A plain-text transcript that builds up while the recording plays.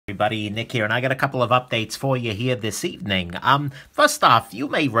everybody, Nick here, and I got a couple of updates for you here this evening. First off, you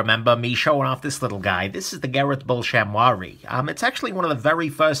may remember me showing off this little guy. This is the Gareth Bull Chamois. It's actually one of the very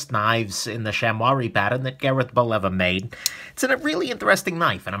first knives in the chamois pattern that Gareth Bull ever made. It's a really interesting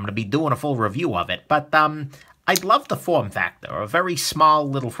knife, and I'm going to be doing a full review of it, but I love the form factor, a very small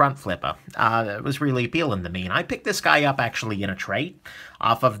little front flipper. It was really appealing to me, and I picked this guy up actually in a trade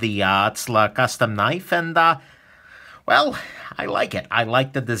off of the Utzler custom knife, and well, I like it. I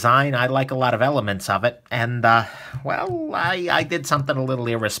like the design. I like a lot of elements of it. And, well, I did something a little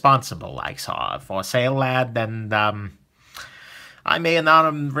irresponsible. I saw a for sale ad, and I may have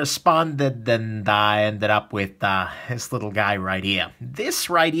not responded, and I ended up with this little guy right here. This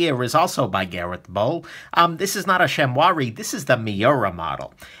right here is also by Gareth Bull. This is not a chamois, this is the Miura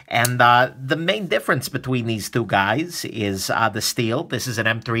model. And the main difference between these two guys is the steel. This is an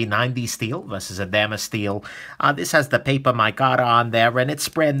M390 steel versus a Damas steel. This has the paper micarta on there, and it's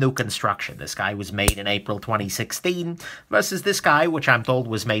brand new construction. This guy was made in April 2016 versus this guy, which I'm told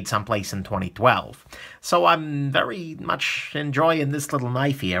was made someplace in 2012. So I'm very much enjoying this little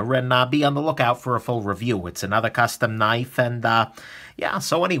knife here, and be on the lookout for a full review. It's another custom knife, and yeah,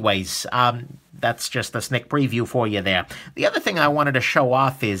 so anyways, that's just a sneak preview for you there. The other thing I wanted to show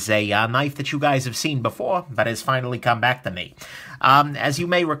off is a knife that you guys have seen before, but has finally come back to me. As you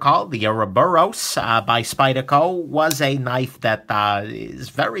may recall, the Ouroboros by Spyderco was a knife that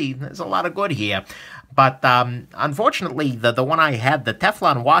there's a lot of good here. But unfortunately, the one I had, the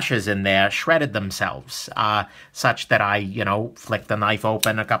Teflon washers in there shredded themselves, such that I, flicked the knife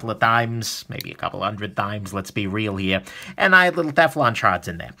open a couple of times, maybe a couple hundred times, let's be real here, and I had little Teflon shards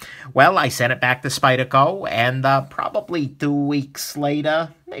in there. Well, I sent it back to Spyderco, and probably 2 weeks later,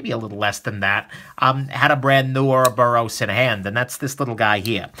 maybe a little less than that, had a brand new Ouroboros in hand, and that's this little guy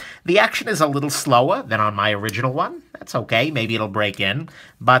here. The action is a little slower than on my original one. That's okay, maybe it'll break in,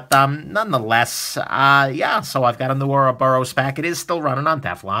 but nonetheless, yeah, so I've got a new Ouroboros back. It is still running on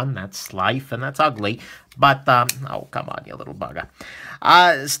Teflon. That's life, and that's ugly, but, oh, come on, you little bugger.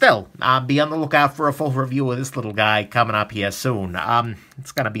 Still, be on the lookout for a full review of this little guy coming up here soon.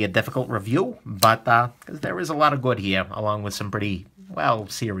 It's going to be a difficult review, but because there is a lot of good here, along with some pretty, well,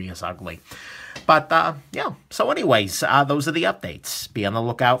 serious ugly. But, yeah, so anyways, those are the updates. Be on the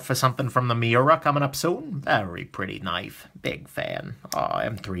lookout for something from the Miura coming up soon. Very pretty knife. Big fan. Oh,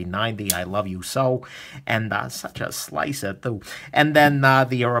 M390, I love you so. And such a slicer, too. And then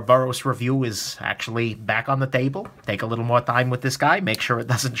the Ouroboros review is actually back on the table. Take a little more time with this guy. Make sure it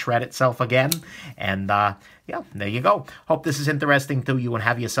doesn't shred itself again. And, yeah, there you go. Hope this is interesting to you, and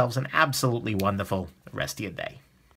have yourselves an absolutely wonderful rest of your day.